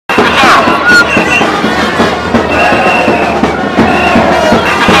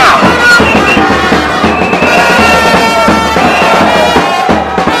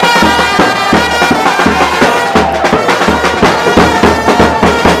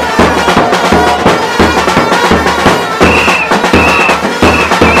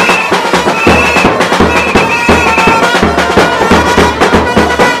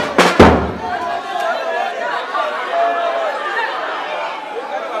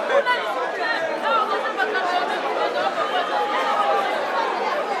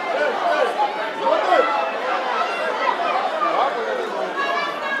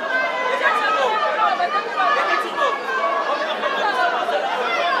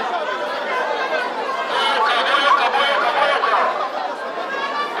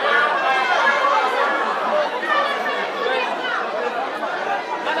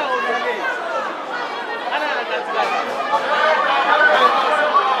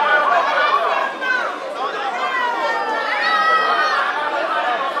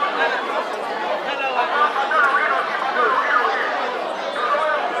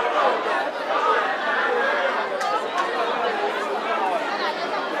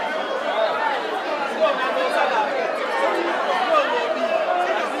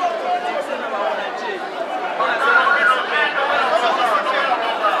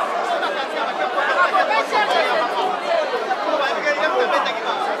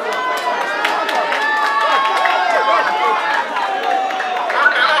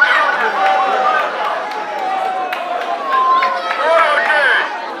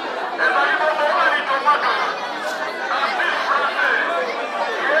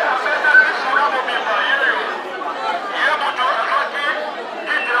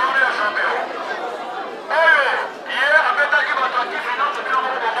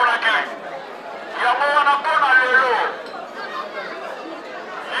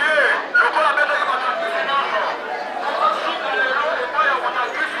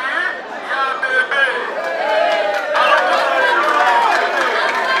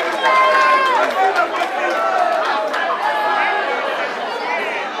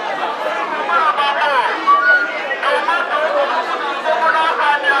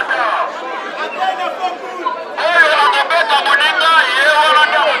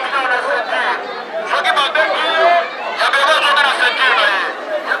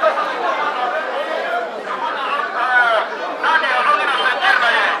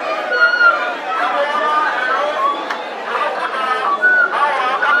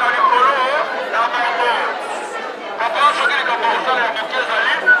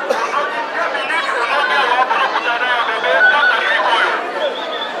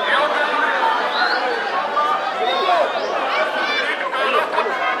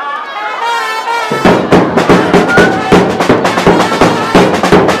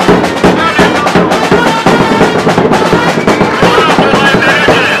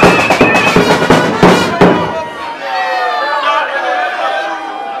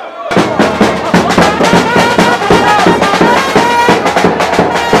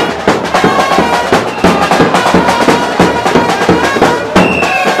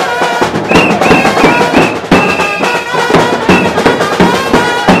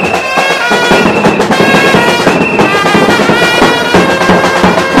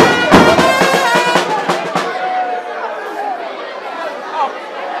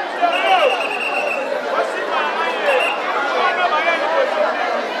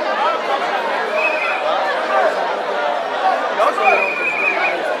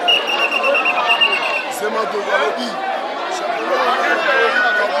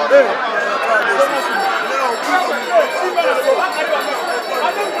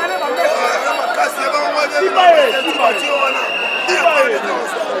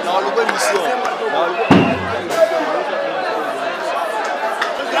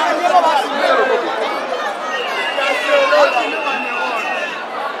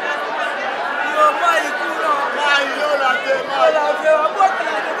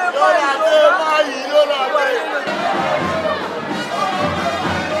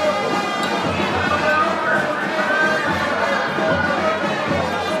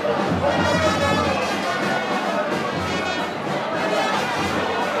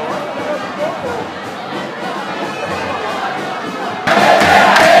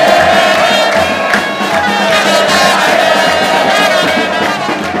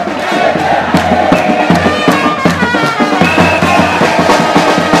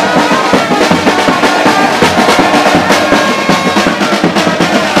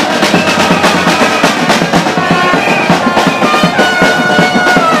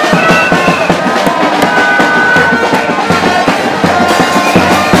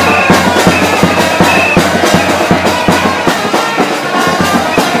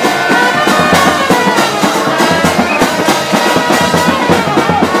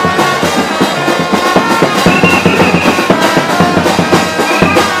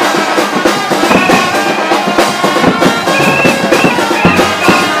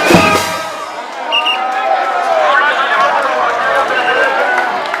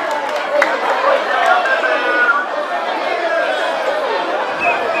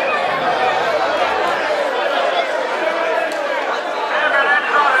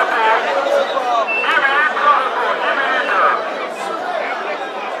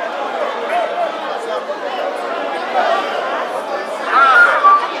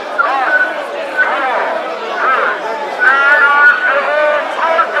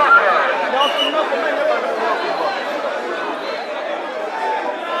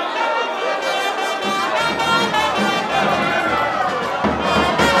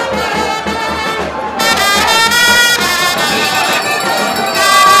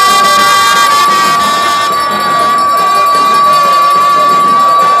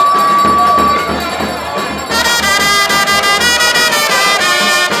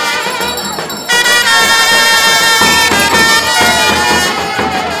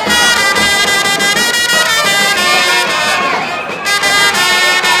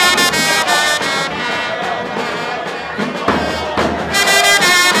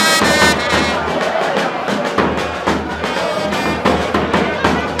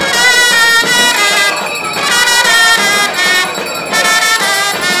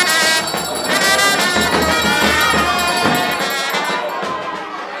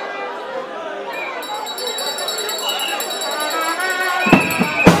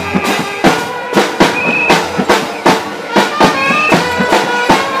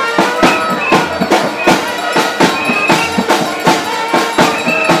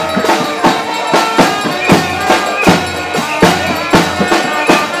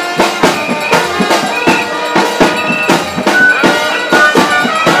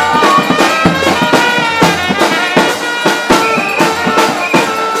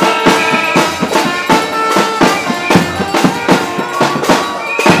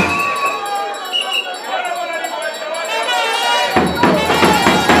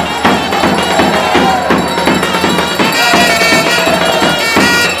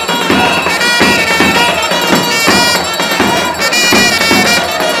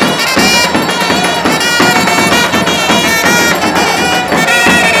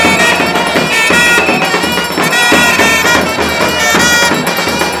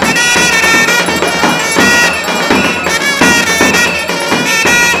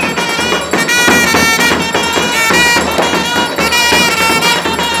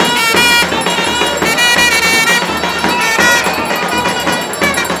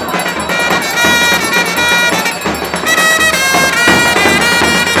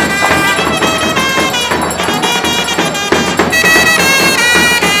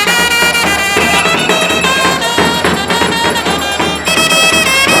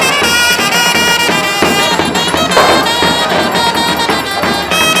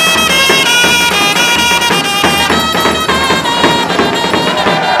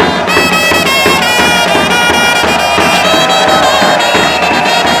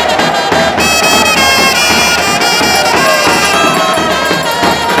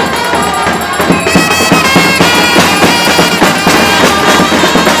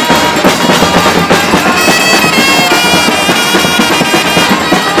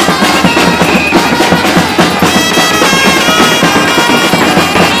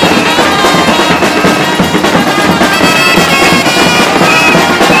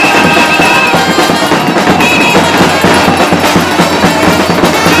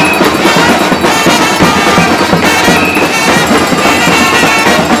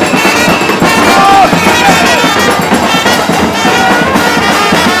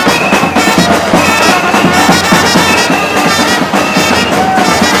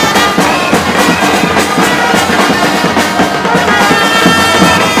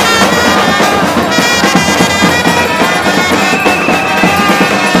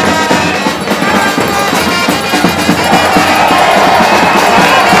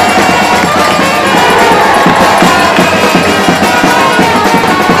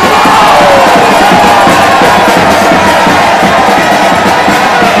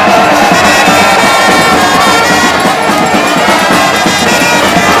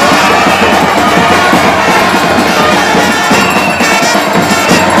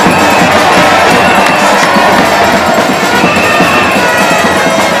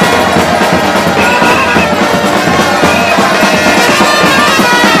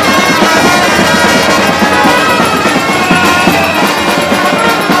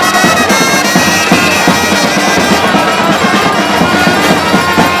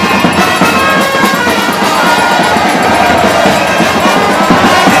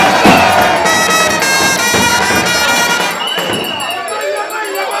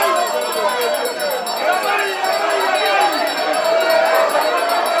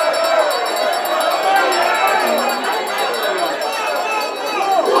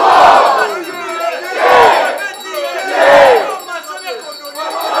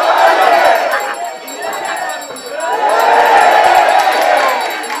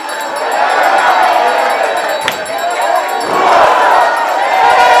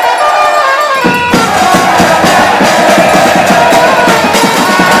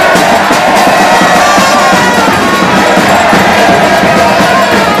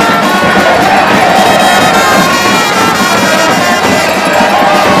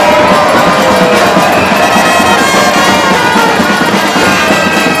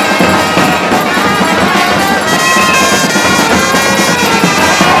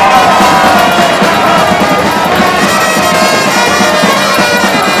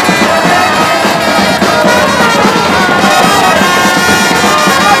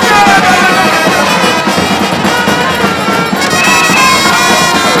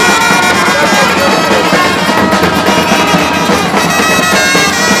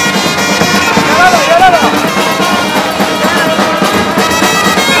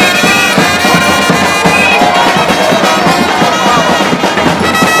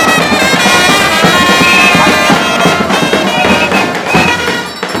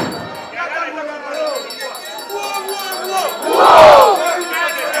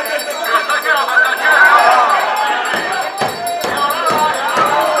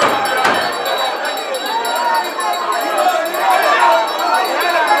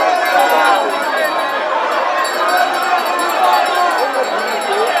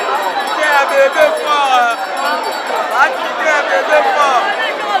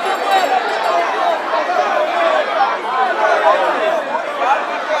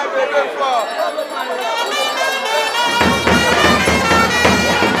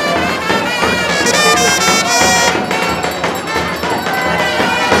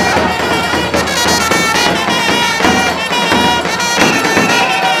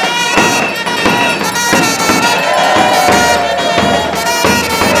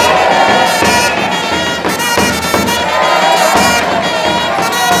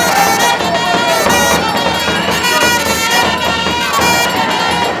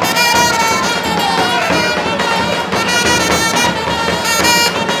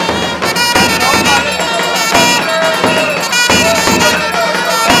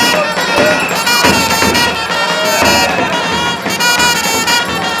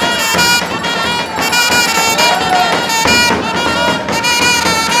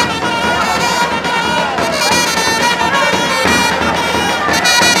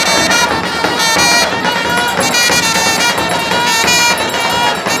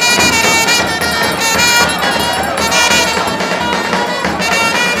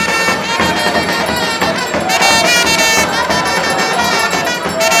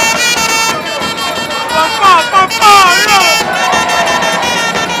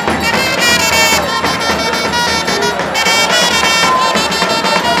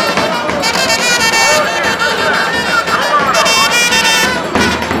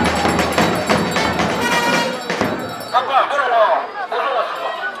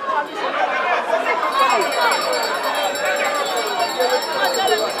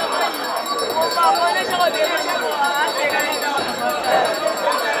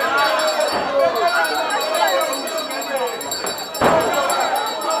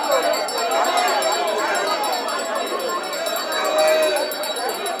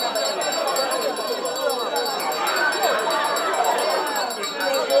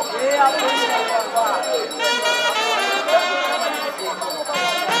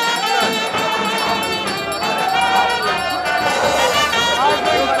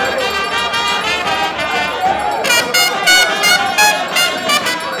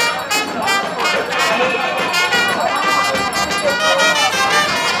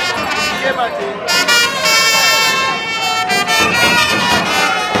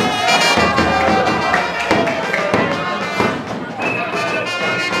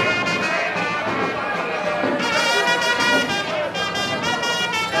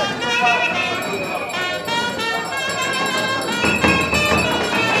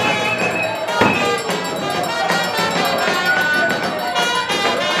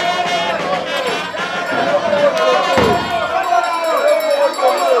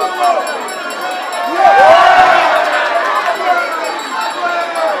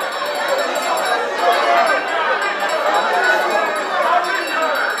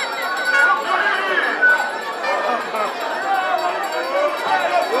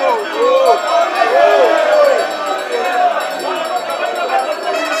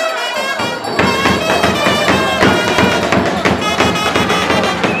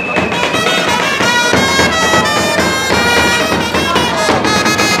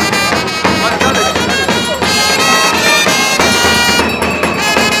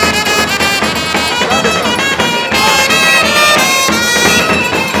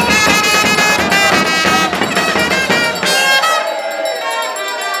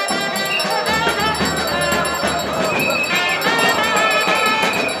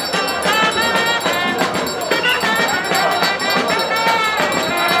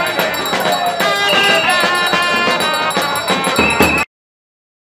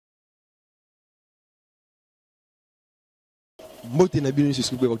Mbote na bino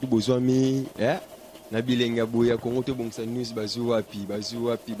suskupe waktu bozwami na bilenga boya Congo te bongsa news bazu wapi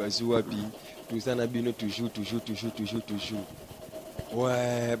tout ça na bino toujours.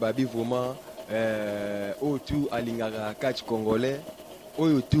 Ouais babi vraiment oyo tout alingaka catch congolais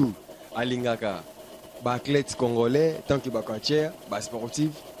oyo tout alingaka ba athlète congolais tant que ba catcher ba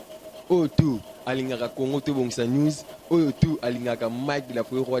sportif oyo tout alingaka Congo te bongsa news oyo tout alingaka Mike la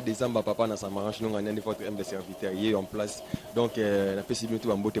roi des amba papa na samaranche non ngana votre M de serviteur est en place donc na pesi bientôt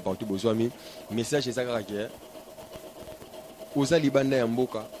ba mbote partout bozwami message c'est ça kaka oza libanda ya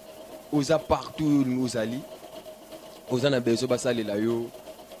mboka oza partout nous ali oza na besoin basalela yo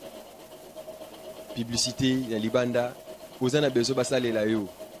publicité na libanda oza na besoin basalela yo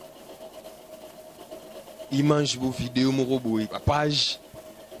image vos vidéos moko boye page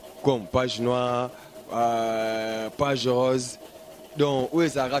comme page noire page rose donc où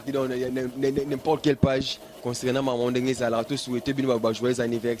est-ce que dans n'importe quelle page concernant ma monde ngeza la tout souhaiter bien ba joyeux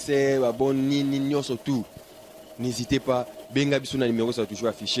anniversaire ba bon ni surtout n'hésitez pas benga biso na numéro ça toujours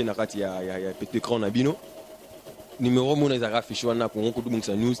affiché na kati ya petit écran na bino numéro mon ezaka affiché wana Congo ko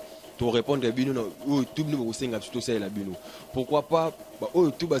dubungisa news to répondre bino na tout bino ko senga tout ça la bino pourquoi pas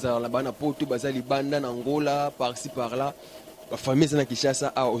tout bazala la bana po tout bazali banda na Angola par-ci par-là la famille c'est na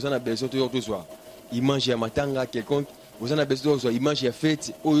Kinshasa aux ana besoin tout soir image ya matanga quelconque aux ana besoin tout image ya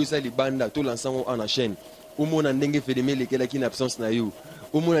fête oyo ça les banda tout l'ensemble en chaîne au mona ndenge phénomène lekela ki na absence na yo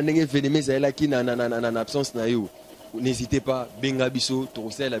au mona ndenge phénomène za la ki na absence na yo n'hésitez pas benga biso to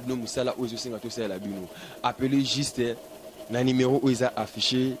ça la bino musala oyo singa to ça la bino appelez juste na numéro oyo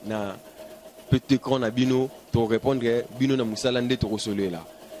affiché na petit écran na bino to répondre bino na musala ndé to resoler là.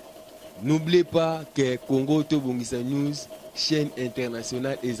 N'oubliez pas que Congo to bongisa news chaîne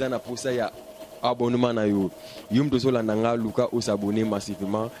internationale ezana pour ça ya abonnement na yo yum to la nanga luka o s'abonner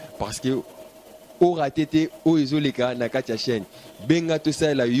massivement parce que o raté o ezoleka na kati ya chaîne benga to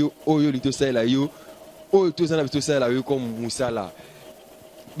ça la yo oyo lito ça la yo oyo to ça la yo comme musala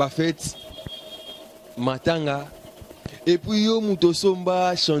ba fête matanga et puis yo muto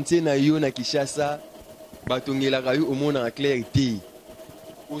somba chantier na yo na Kinshasa batongela ka yo au monde en clarté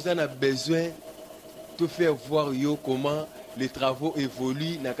vous en avez besoin de faire voir yo comment les travaux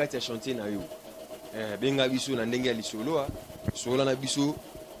évoluent na kati ya chantier na yo benga biso na ndenge ya lisolo solo na biso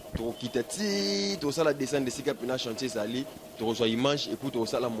to kitati to sala descendre de sika pena chantier sali to reçoit image et puis to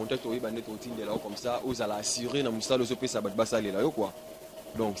sala montage to yebande to tinde là comme ça aux ala assurer na musalo so pesa bat basale là yo quoi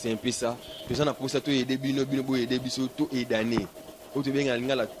donc c'est un peu ça to ça na pour ça to aider bino bo aider biso to aidaner o to benga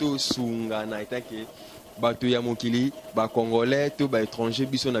lingala to sunga na etake bato ya mokili ba congolais to ba étranger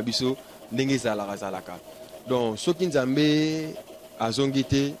biso na biso ndenge zalaka donc soki nzambe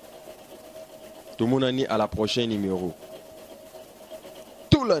azongite tout le monde à la prochaine numéro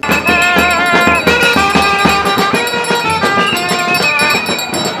tout le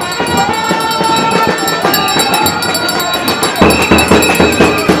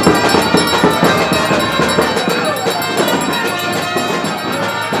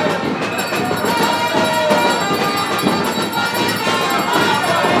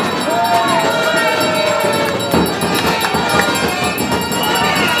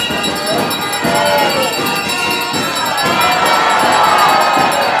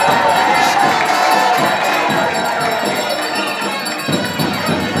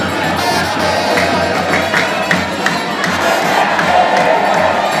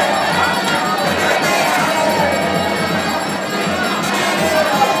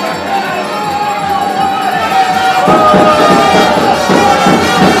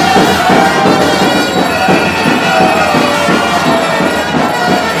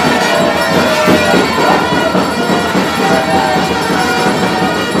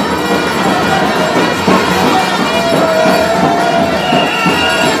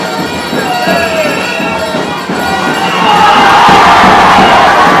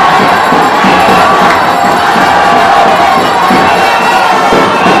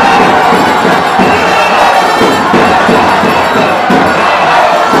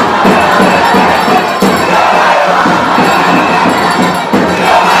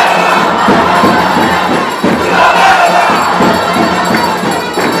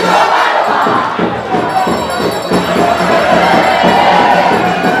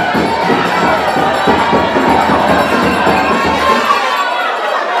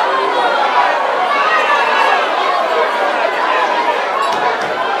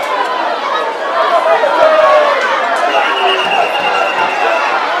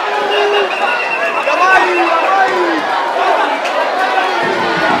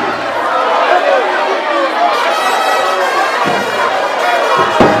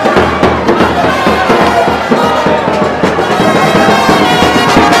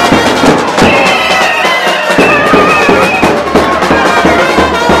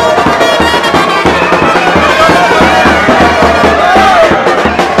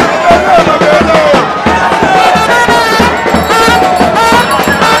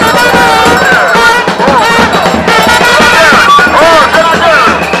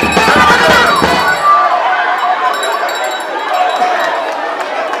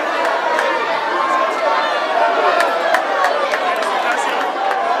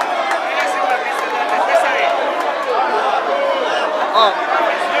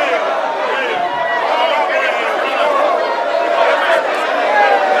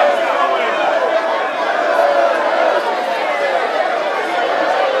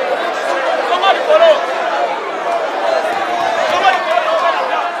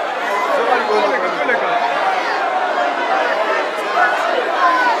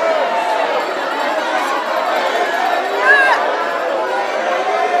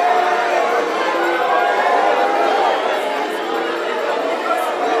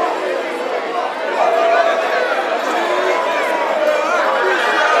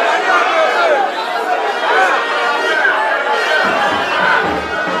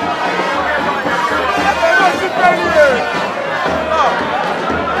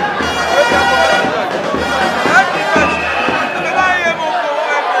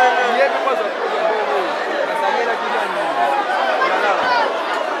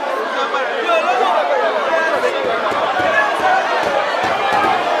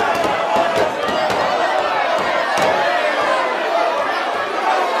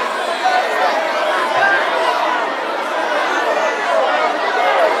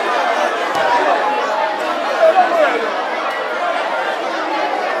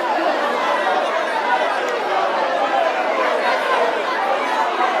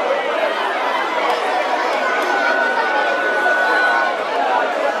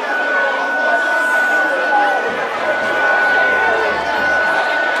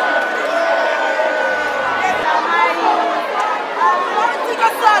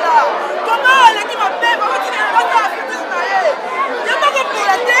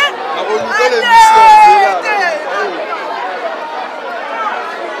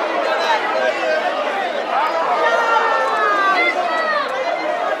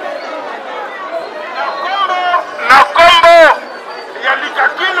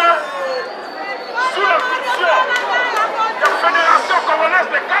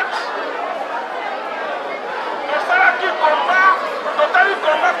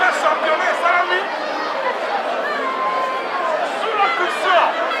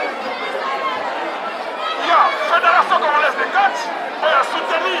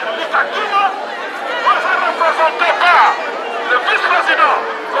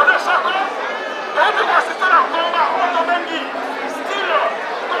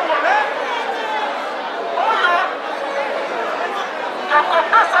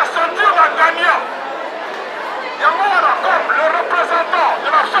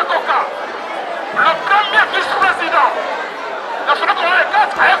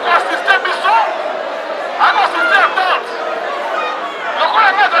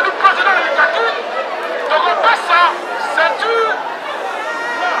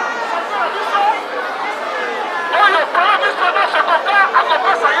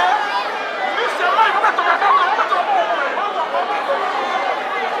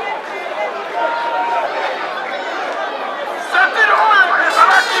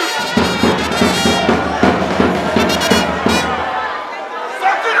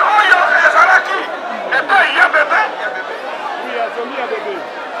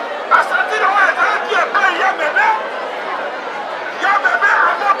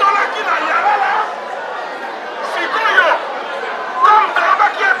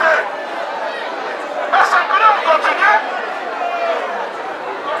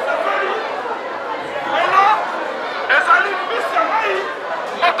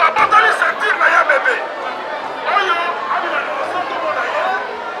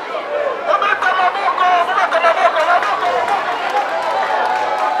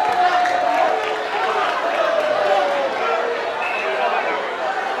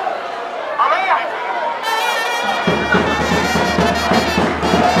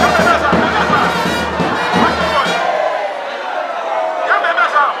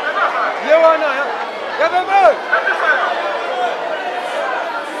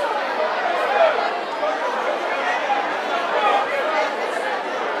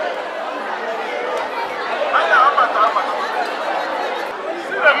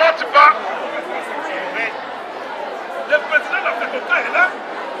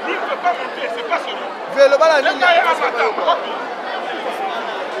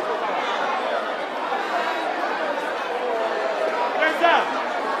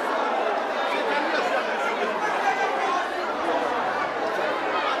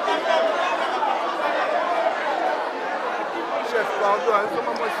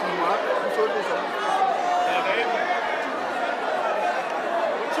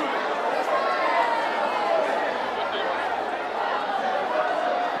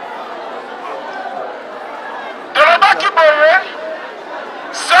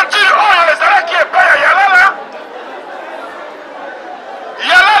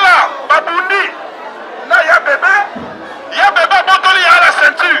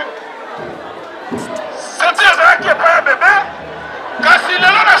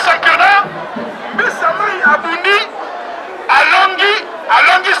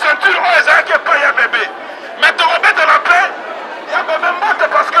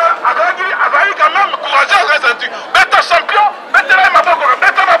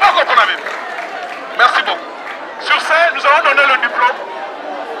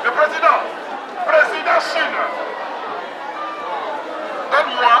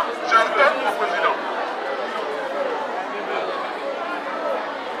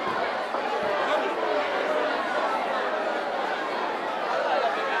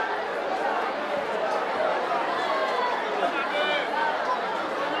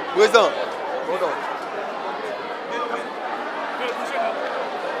Président.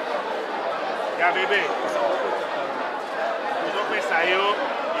 Ya bébé. Nous avons fait ça,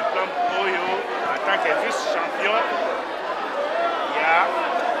 diplôme Oyo, en tant que vice-champion. Il y a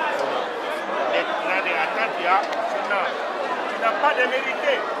maintenant des attentes, il y a funa. Tu n'as pas de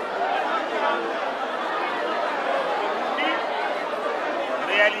mérité.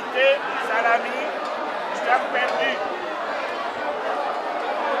 Réalité, salami, tu as perdu.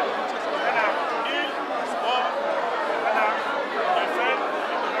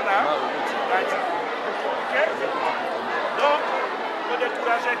 Donc, il faut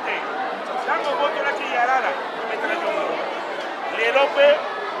décourager. Quand on voit que là, il y a là, Lope,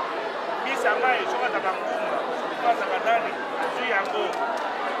 Mbisi mayi, soka tabanguma, soka tabandani, Zuyango.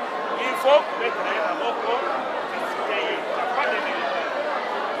 Il faut mettre un moko, pas de militaire.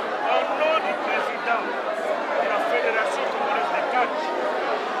 Au nom du président de la Fédération congolaise de catch,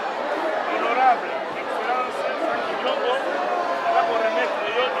 honorable Excellence Francky Longo, on va remettre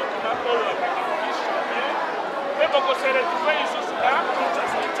le document pour le vice-champion. Mais pour qu'on se retrouve ici, là,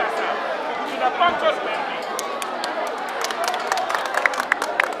 tu n'as pas encore perdu.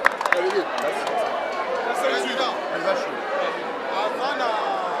 Président, avant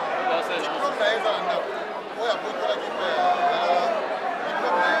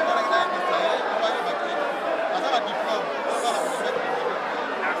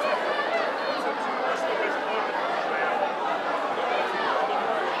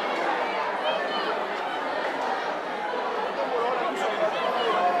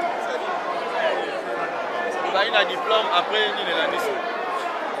un diplôme après une année.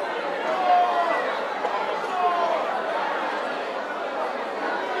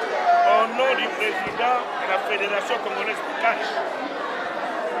 Au nom du président de la Fédération congolaise de catch,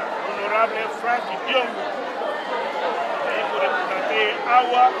 honorable Francky Longo, et pour représenter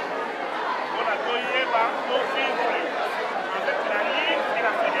Awa, on a Toyeba, au vivre avec la ligne de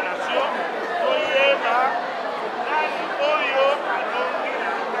la Fédération, Toyeba, Nani Oyo, Alongi,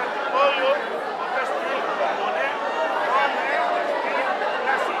 Oyo, Protestil, Congolais, Homme,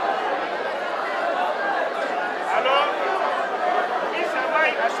 Classique. Alors, Mbisi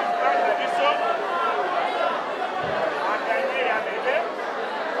mayi a surpris la vision, a gagné et a bébé.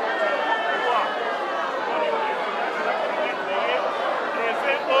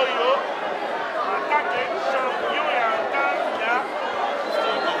 Oyo, en tant que champion et en tant que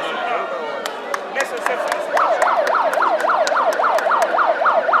nécessaire félicitations.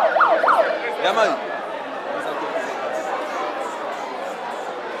 Yamaï.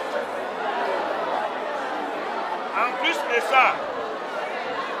 En plus de ça,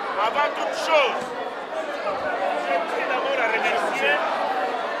 avant toute chose, je tiens d'abord à remercier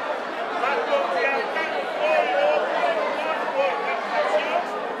ma communauté pour l'organisation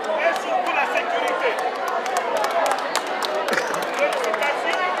et surtout la sécurité.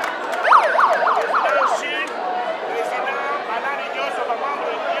 Félicitations, président Chine, président Banani Nyoso, membre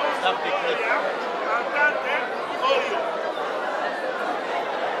de Nyoso, en tant que Oyo.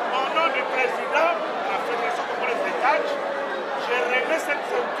 Au nom du président de la Fédération congolaise de catch, je remets cette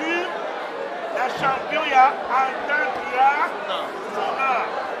ceinture, la champion y a en tant qu'il y a funa.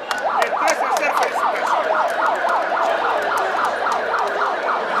 Et très sincères félicitations.